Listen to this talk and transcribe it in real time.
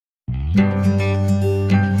Hi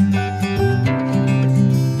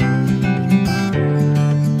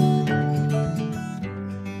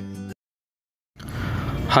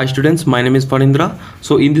students, my name is Farindra.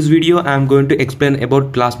 So in this video I am going to explain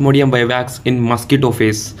about Plasmodium vivax in mosquito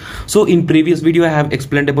phase. So in previous video I have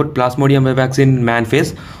explained about Plasmodium vivax in man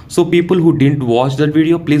phase. So people who didn't watch that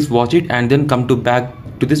video, please watch it and then come back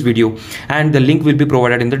to this video, and the link will be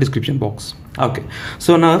provided in the description box. Okay,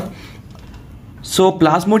 so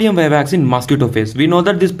Plasmodium vivax in mosquito phase. We know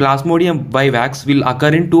that this Plasmodium vivax will occur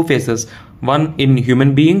in two phases, one in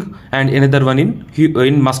human being and another one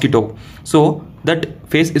in mosquito. So that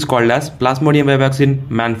phase is called as Plasmodium vivax in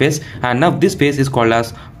man phase, and now this phase is called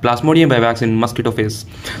as Plasmodium vivax in mosquito phase.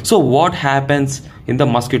 So what happens in the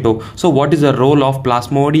mosquito? So what is the role of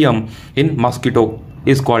Plasmodium in mosquito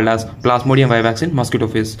is called as Plasmodium vivax in mosquito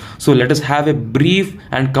phase. So let us have a brief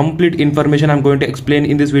and complete information I'm going to explain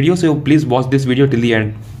in this video, so please watch this video till the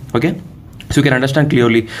end. Okay, so you can understand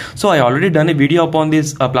clearly. So I already done a video upon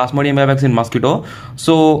this Plasmodium vivax in mosquito.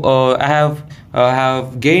 So I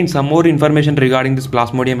have gained some more information regarding this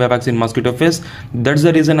Plasmodium vivax in mosquito phase. That's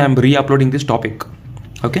the reason I'm re-uploading this topic.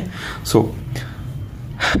 Okay, so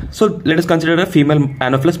let us consider a female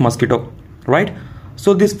Anopheles mosquito, right?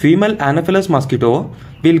 So this female Anopheles mosquito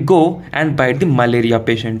will go and bite the malaria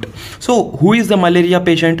patient. So who is the malaria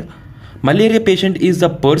patient? Malaria patient is the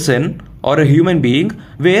person or a human being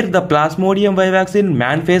where the Plasmodium vivax in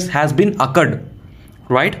man phase has been occurred,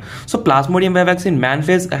 right? So Plasmodium vivax in man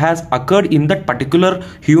phase has occurred in that particular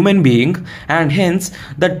human being, and hence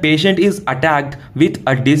that patient is attacked with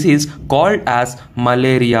a disease called as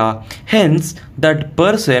malaria. Hence that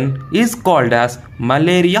person is called as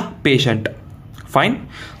malaria patient. Fine.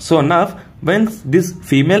 So now when this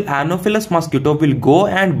female Anopheles mosquito will go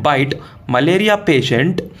and bite malaria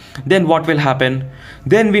patient, then what will happen?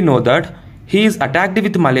 Then we know that he is attacked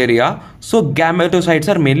with malaria, so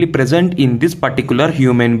gametocytes are mainly present in this particular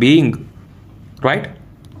human being, right?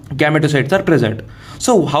 Gametocytes are present.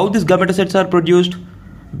 So how these gametocytes are produced?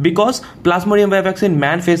 Because Plasmodium vivax in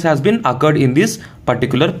man phase has been occurred in this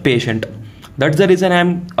particular patient. That's the reason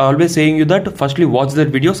I'm always saying you that firstly watch that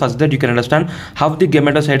video such that you can understand how the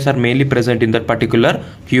gametocytes are mainly present in that particular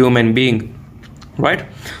human being, right?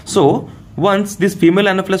 So once this female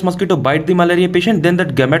Anopheles mosquito bite the malaria patient, then that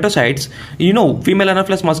gametocytes, female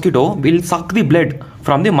Anopheles mosquito will suck the blood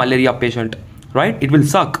from the malaria patient, right? It will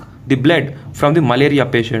suck the blood from the malaria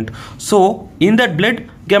patient. So in that blood,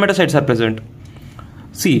 gametocytes are present.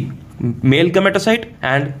 See, male gametocyte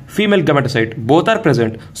and female gametocyte both are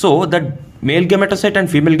present. So that male gametocyte and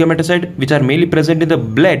female gametocyte, which are mainly present in the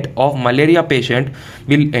blood of malaria patient,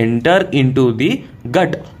 will enter into the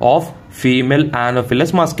gut of female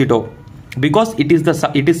Anopheles mosquito, because it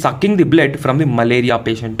is sucking the blood from the malaria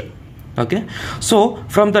patient. Okay, so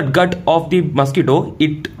from the gut of the mosquito,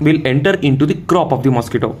 it will enter into the crop of the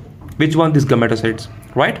mosquito. Which one? These gametocytes,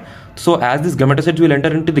 right? So as these gametocytes will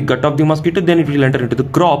enter into the gut of the mosquito, then it will enter into the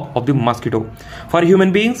crop of the mosquito. For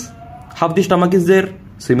human beings, half the stomach is there.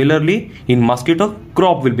 Similarly, in mosquito,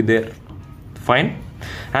 crop will be there. Fine.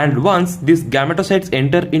 And once these gametocytes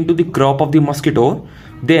enter into the crop of the mosquito,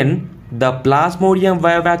 then the Plasmodium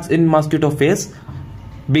vivax in mosquito phase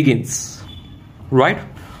begins, right?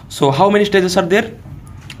 So how many stages are there?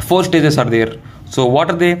 4 stages are there. So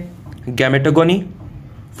what are they? Gametogony,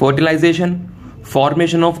 fertilization,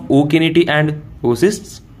 formation of ookinete and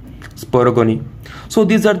oocysts, sporogony. So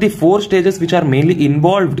these are the 4 stages which are mainly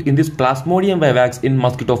involved in this Plasmodium vivax in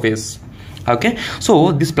mosquito phase. Okay,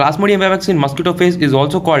 so this Plasmodium vivax in mosquito phase is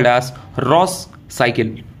also called as Ross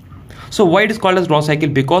cycle. So why it is called as Ross cycle?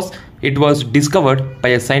 Because it was discovered by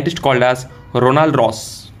a scientist called as Ronald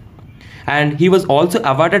Ross, and he was also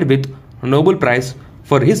awarded with Nobel Prize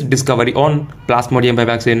for his discovery on Plasmodium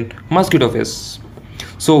vivax in mosquito phase.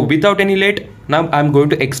 So without any late, now I'm going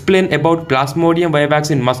to explain about Plasmodium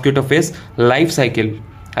vivax in mosquito phase life cycle.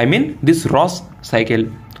 I mean this Ross cycle.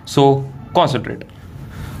 So concentrate.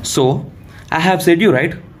 So I have said you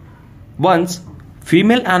right. Once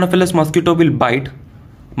female Anopheles mosquito will bite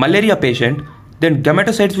malaria patient, then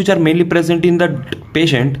gametocytes which are mainly present in the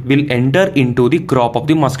patient will enter into the crop of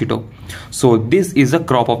the mosquito. So this is a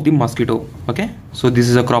crop of the mosquito. Okay, so this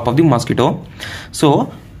is a crop of the mosquito.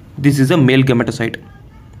 So this is a male gametocyte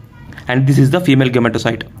and this is the female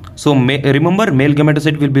gametocyte. So remember, male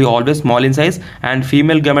gametocyte will be always small in size and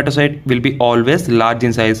female gametocyte will be always large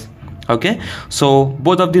in size. Okay, so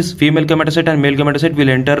both of these female gametocyte and male gametocyte will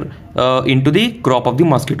enter into the crop of the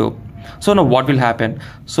mosquito. So now what will happen?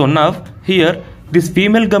 So now here this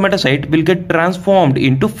female gametocyte will get transformed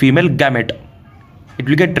into female gamete. it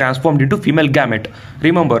will get transformed into female gamete.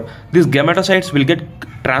 Remember, these gametocytes will get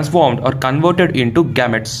transformed or converted into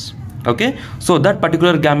gametes. Okay, so that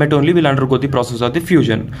particular gamete only will undergo the process of the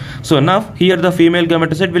fusion. So now here the female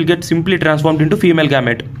gametocyte will get simply transformed into female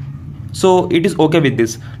gamete. So it is okay with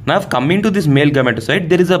this. Now coming to this male gametocyte,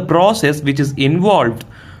 there is a process which is involved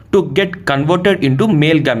to get converted into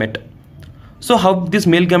male gamete. So how this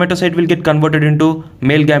male gametocyte will get converted into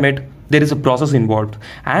male gamete? There is a process involved,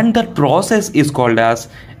 and that process is called as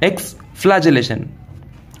X-flagellation.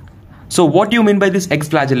 So what do you mean by this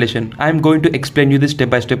X-flagellation? I am going to explain you the step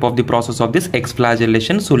by step of the process of this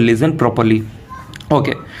X-flagellation. So listen properly.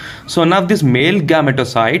 Okay, so now this male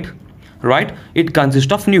gametocyte, right, it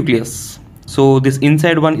consists of nucleus. So this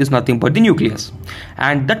inside one is nothing but the nucleus,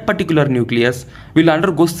 and that particular nucleus will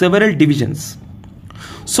undergo several divisions.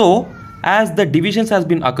 So as the divisions has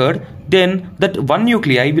been occurred, then that one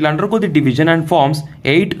nuclei will undergo the division and forms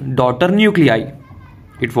 8 daughter nuclei.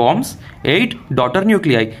 It forms 8 daughter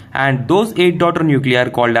nuclei, and those 8 daughter nuclei are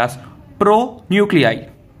called as pronuclei.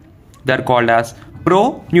 They are called as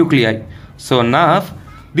pronuclei. So now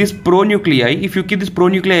this pronuclei, if you keep this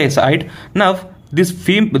pronuclei aside, now this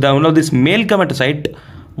this male gametocyte,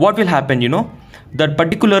 what will happen? That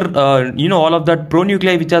particular all of that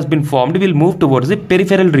pronuclei which has been formed will move towards the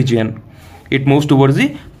peripheral region. It moves towards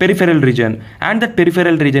the peripheral region, and that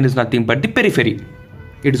peripheral region is nothing but the periphery.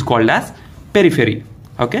 It is called as periphery.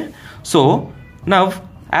 Okay, so now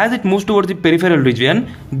as it moves towards the peripheral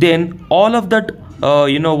region, then all of that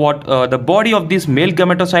the body of this male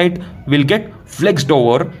gametocyte will get flexed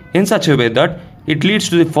over in such a way that it leads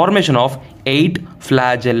to the formation of 8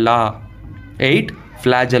 flagella. 8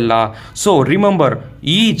 flagella. So remember,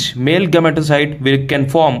 each male gametocyte can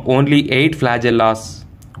form only 8 flagellas.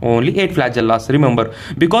 Only 8 flagellas, remember,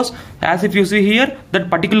 because as if you see here, that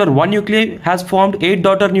particular one nuclei has formed 8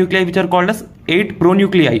 daughter nuclei which are called as 8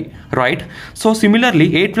 pronuclei, right? So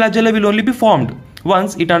similarly 8 flagella will only be formed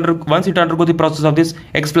once it undergo the process of this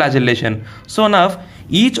X-flagellation. So now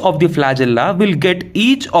each of the flagella will get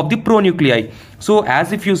each of the pronuclei. So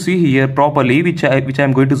as if you see here properly, which I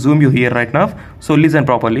am going to zoom you here right now. So listen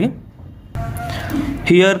properly.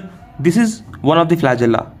 Here this is one of the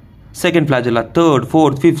flagella, second flagella, third,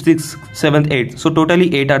 fourth, fifth, sixth, seventh, eighth. So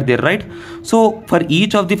totally 8 are there, right? So for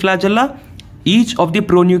each of the flagella, each of the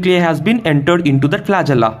pronuclei has been entered into that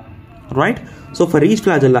flagella, right? So for each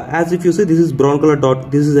flagella, as if you see, this is brown color dot,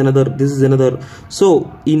 this is another, this is another. So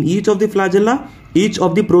in each of the flagella, each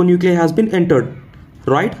of the pronuclei has been entered,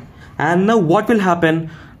 right? And now what will happen?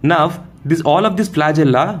 Now all of these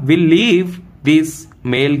flagella will leave this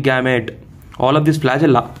male gamete. All of these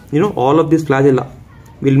flagella, all of these flagella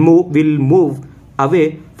will move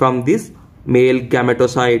away from this male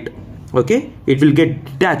gametocyte. Okay, it will get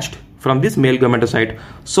detached from this male gametocyte.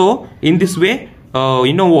 So in this way, all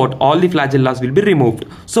the flagellas will be removed.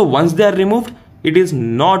 So once they are removed, it is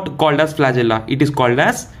not called as flagella, it is called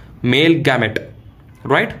as male gamete,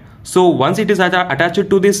 right? So once it is attached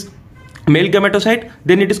to this male gametocyte,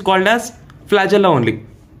 then it is called as flagella only.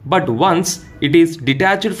 But once it is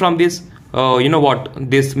detached from this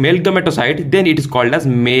this male gametocyte, then it is called as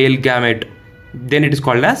male gamete. Then it is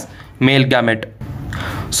called as male gamete.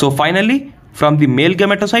 So finally, from the male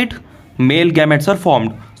gametocyte, male gametes are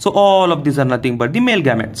formed. So all of these are nothing but the male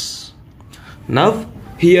gametes. Now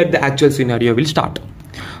here the actual scenario will start.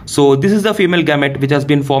 So this is the female gamete which has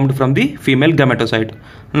been formed from the female gametocyte.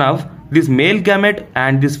 Now this male gamete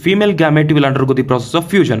and this female gamete will undergo the process of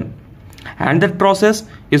fusion, and that process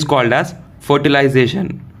is called as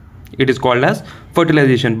fertilization. It is called as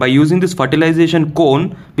fertilization. By using this fertilization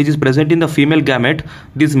cone which is present in the female gamete,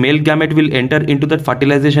 this male gamete will enter into that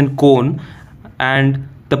fertilization cone, and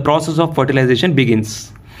the process of fertilization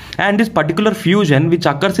begins. And this particular fusion which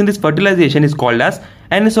occurs in this fertilization is called as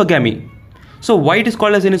anisogamy. So why it is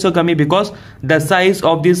called as anisogamy? Because the size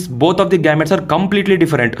of both of the gametes are completely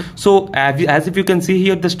different. So as if you can see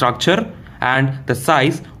here, the structure and the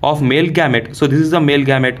size of male gamete. So this is the male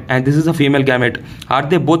gamete and this is the female gamete. Are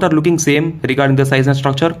they both are looking same regarding the size and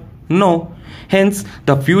structure? No. Hence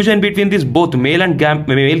the fusion between these both male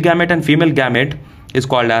gamete and female gamete is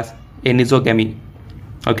called as anisogamy.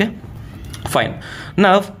 Okay, fine.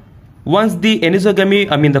 Now once the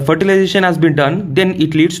anisogamy, the fertilization has been done, then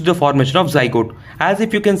it leads to the formation of zygote. As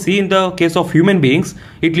if you can see in the case of human beings,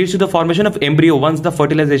 it leads to the formation of embryo once the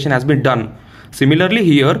fertilization has been done. Similarly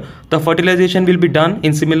here, the fertilization will be done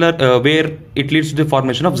in similar where it leads to the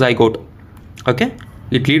formation of zygote. Okay,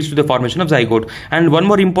 it leads to the formation of zygote. And one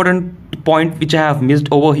more important point which I have missed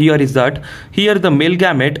over here is that here the male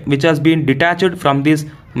gamete which has been detached from this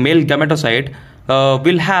male gametocyte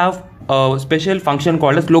will have a special function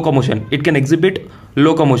called as locomotion. It can exhibit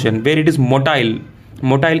locomotion, where it is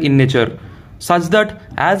motile in nature, such that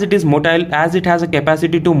as it is motile, as it has a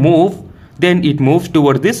capacity to move, then it moves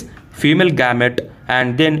towards this female gamete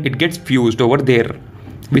and then it gets fused over there,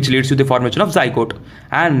 which leads to the formation of zygote.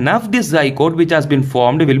 And now this zygote which has been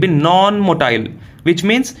formed will be non-motile, which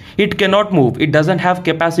means it cannot move. It doesn't have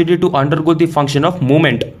capacity to undergo the function of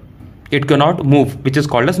movement. It cannot move, which is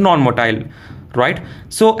called as non-motile, right?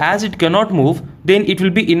 So as it cannot move, then it will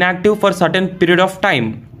be inactive for certain period of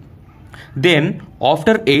time. Then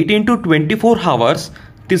after 18 to 24 hours,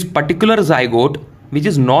 this particular zygote, which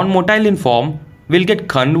is non-motile in form, will get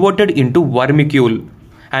converted into vermicule.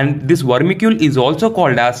 And this vermicule is also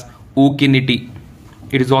called as ookinete.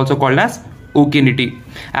 It is also called as ookinete.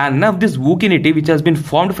 And now this ookinete which has been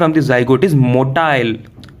formed from the zygote is motile,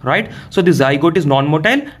 right? So the zygote is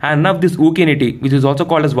non-motile, and now this ookinete, which is also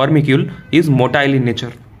called as vermicule, is motile in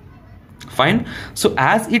nature. Fine. So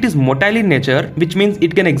as it is motile in nature, which means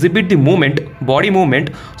it can exhibit the movement, body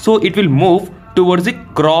movement, so it will move towards the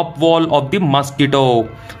crop wall of the mosquito.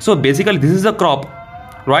 So basically this is a crop,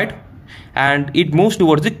 right? And it moves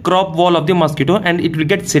towards the crop wall of the mosquito and it will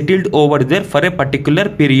get settled over there for a particular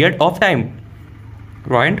period of time,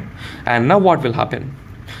 right? And now what will happen?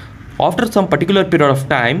 After some particular period of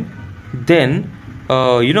time, then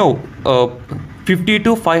 50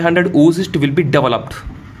 to 500 oocysts will be developed,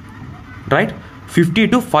 right? 50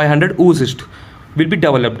 to 500 oocysts will be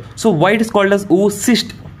developed. So why it is called as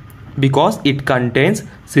oocyst? Because it contains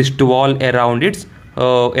cyst wall around its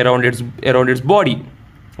body,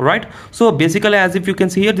 right? So basically, as if you can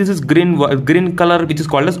see here, this is green color, which is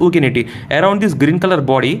called as ookinete. Around this green color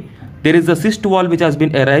body, there is a cyst wall which has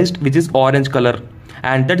been erased, which is orange color,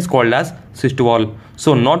 and that is called as cyst wall.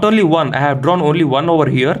 So not only one, I have drawn only one over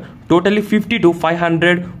here. Totally 50 to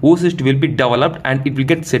 500 oocysts will be developed and it will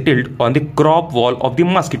get settled on the crop wall of the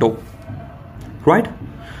mosquito, right?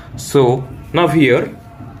 So now here,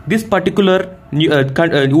 this particular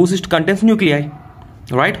oocyst contains nuclei,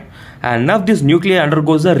 right? And now this nuclei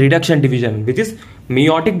undergoes a reduction division, which is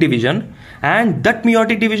meiotic division, and that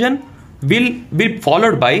meiotic division will be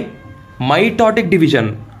followed by mitotic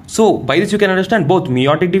division. So by this you can understand both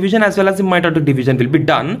meiotic division as well as the mitotic division will be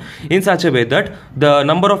done in such a way that the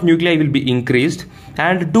number of nuclei will be increased,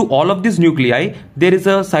 and to all of these nuclei there is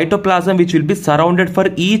a cytoplasm which will be surrounded for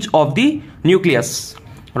each of the nucleus,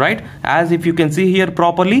 right? As if you can see here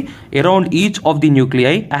properly, around each of the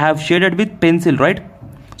nuclei I have shaded with pencil, right?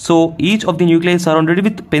 So each of the nuclei is surrounded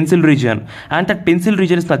with pencil region, and that pencil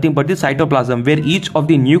region is nothing but the cytoplasm, where each of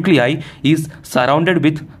the nuclei is surrounded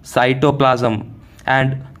with cytoplasm.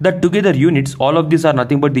 And the together units, all of these are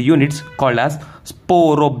nothing but the units called as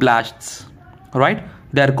sporoblasts, right?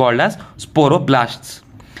 They are called as sporoblasts.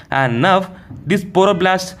 And now these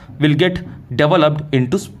sporoblasts will get developed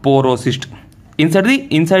into sporocyst inside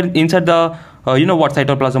the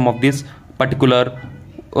cytoplasm of this particular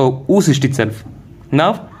oocyst itself.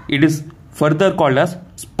 Now it is further called as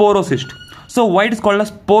sporocyst. So why it is called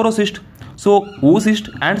as sporocyst? So oocyst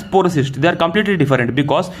and sporocyst, they are completely different,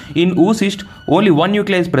 because in oocyst only one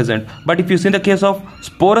nuclei is present, but if you see in the case of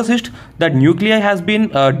sporocyst, that nuclei has been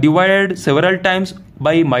divided several times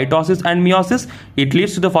by mitosis and meiosis. It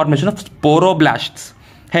leads to the formation of sporoblasts.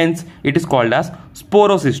 Hence it is called as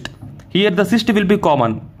sporocyst. Here the cyst will be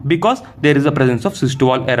common because there is a presence of cyst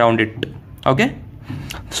wall around it. Okay,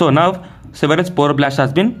 so now several sporoblasts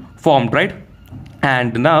has been formed, right?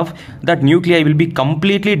 And now that nuclei will be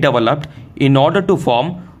completely developed in order to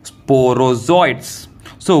form sporozoites.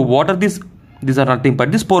 So what are these? These are nothing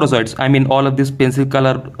but the sporozoites. I mean, all of these pencil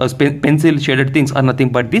shaded things are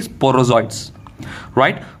nothing but the sporozoites,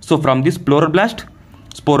 right? So from this chloroplast,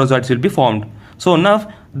 sporozoites will be formed. So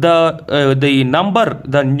now the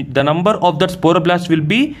number of that sporoblast will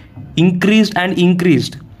be increased and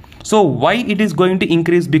increased. So why it is going to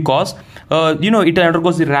increase? Because it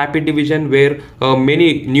undergoes the rapid division, where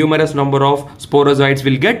many numerous number of sporozoites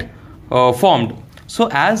will get formed. So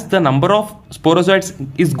as the number of sporozoites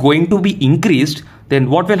is going to be increased, then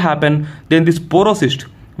what will happen? Then the sporocyst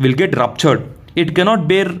will get ruptured. It cannot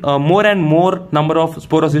bear more and more number of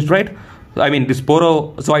sporocysts, right? I mean the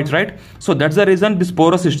sporozoites, right? So that's the reason the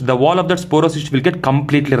sporocyst, the wall of that sporocyst will get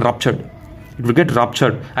completely ruptured. It will get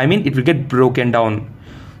ruptured. I mean it will get broken down.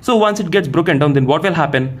 So once it gets broken down, then what will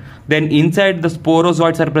happen? Then inside the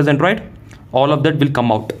sporozoites are present, right? All of that will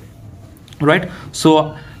come out, right?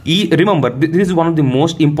 So remember, this is one of the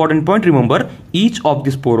most important point. Remember, each of the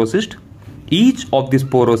sporocyst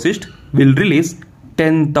will release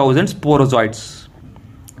 10,000 sporozoites,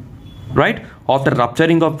 right? After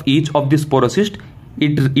rupturing of each of the sporocyst,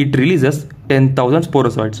 it releases 10,000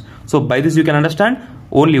 sporozoites. So by this you can understand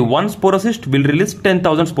only one sporocyst will release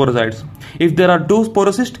 10,000 sporozoids. If there are 2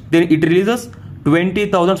 sporocysts, then it releases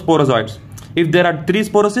 20,000 sporozoids. If there are 3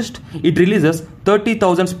 sporocysts, it releases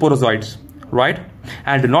 30,000 sporozoids, right?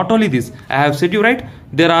 And not only this, I have said you right,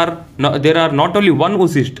 there are not only one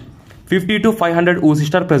oocyst, 50 to 500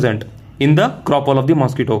 oocysts are present in the crop wall of the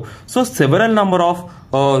mosquito. So several number of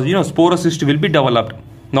sporocysts will be developed.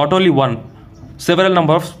 Not only one, several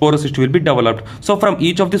number of sporocysts will be developed. So from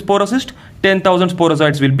each of the sporocysts, 10,000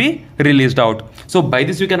 sporozoids will be released out. So by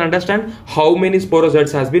this you can understand how many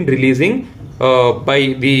sporozoids has been releasing by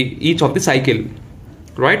each of the cycle,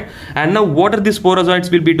 right? And now what are the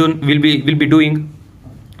sporozoids will be doing?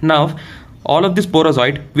 Now all of the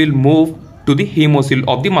sporozoid will move to the hemocoel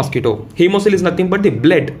of the mosquito. Hemocoel is nothing but the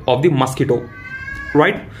blood of the mosquito,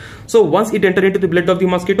 right? So once it enters into the blood of the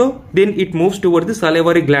mosquito, then it moves towards the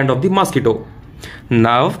salivary gland of the mosquito.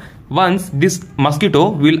 Now once this mosquito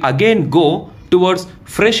will again go towards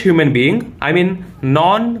fresh human being, I mean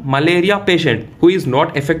non-malaria patient who is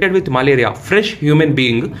not affected with malaria, fresh human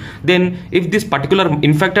being, then if this particular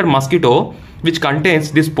infected mosquito which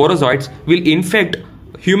contains these sporozoids will infect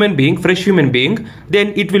human being, fresh human being,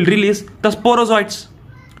 then it will release the sporozoids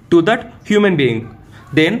to that human being.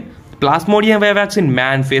 Then Plasmodium vivax in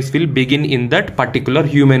man phase will begin in that particular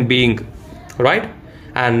human being, right?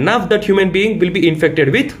 And now that human being will be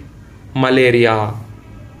infected with malaria,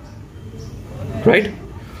 right?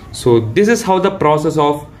 So this is how the process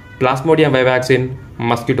of Plasmodium vivax in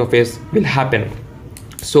mosquito phase will happen.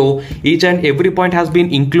 So each and every point has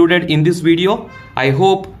been included in this video. I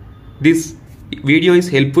hope this video is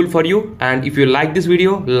helpful for you, and if you like this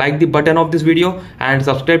video, like the button of this video and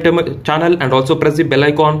subscribe to my channel, and also press the bell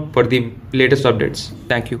icon for the latest updates.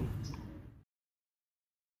 Thank you.